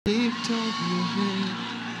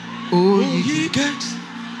Oh, ye gates,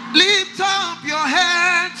 lift up your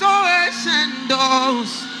heads, O ancient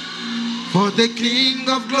doors, for the King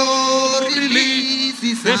of glory leads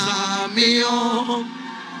his army on.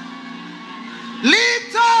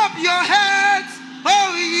 Lift up your heads,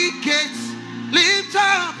 O ye gates, lift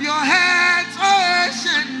up your heads, O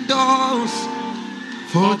ancient doors,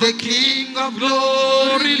 for the King of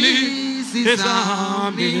glory leads his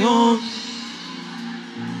army on.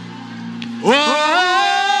 Oh,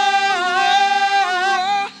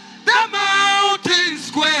 the mountains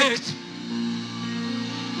quake.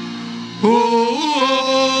 Oh,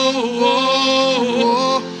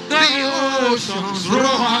 the oceans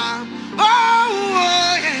roar.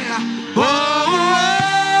 Oh, yeah. Oh,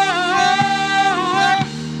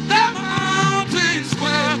 the mountains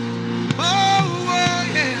quake. Oh,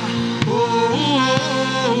 yeah. Oh,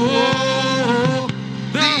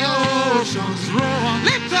 the oceans roar.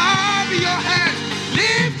 Lift up your heads.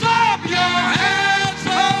 Lift up your heads,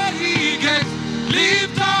 oh ye gates.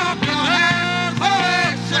 Lift up your heads, oh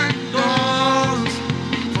ancient doors,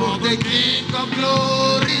 for the King of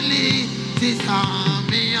glory leads his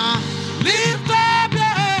army on. Lift up your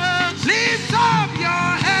heads,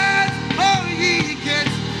 oh ye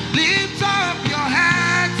gates. Lift up your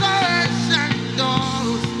heads, oh ancient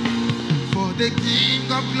doors, for the King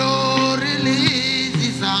of glory leads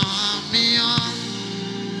his army on.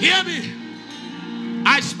 Hear me.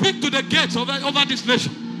 I speak to the gates over this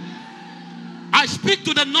nation. I speak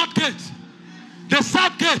to the north gate, the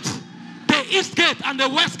south gate, the east gate, and the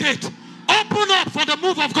west gate. Open up for the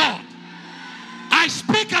move of God. I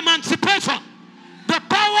speak emancipation. The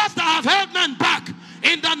powers that have held men back,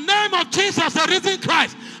 in the name of Jesus, the risen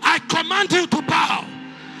Christ, I command you to bow.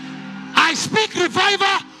 I speak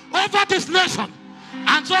revival over this nation.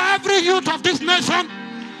 And so every youth of this nation,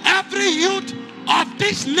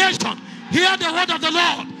 hear the word of the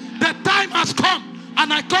Lord. The time has come,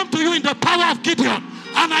 and I come to you in the power of Gideon,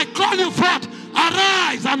 and I call you forth.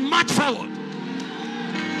 Arise and march forward.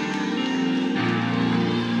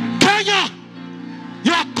 Kenya,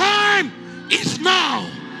 your time is now.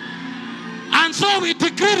 And so we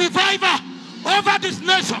decree revival over this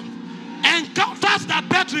nation. Encounters that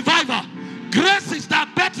birth revival. Graces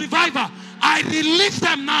that birth revival. I release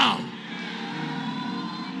them now.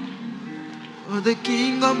 For the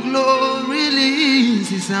King of glory leads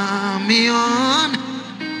his army on.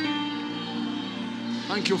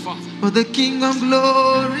 Thank you, Father. For the King of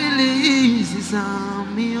glory leads his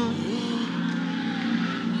army on.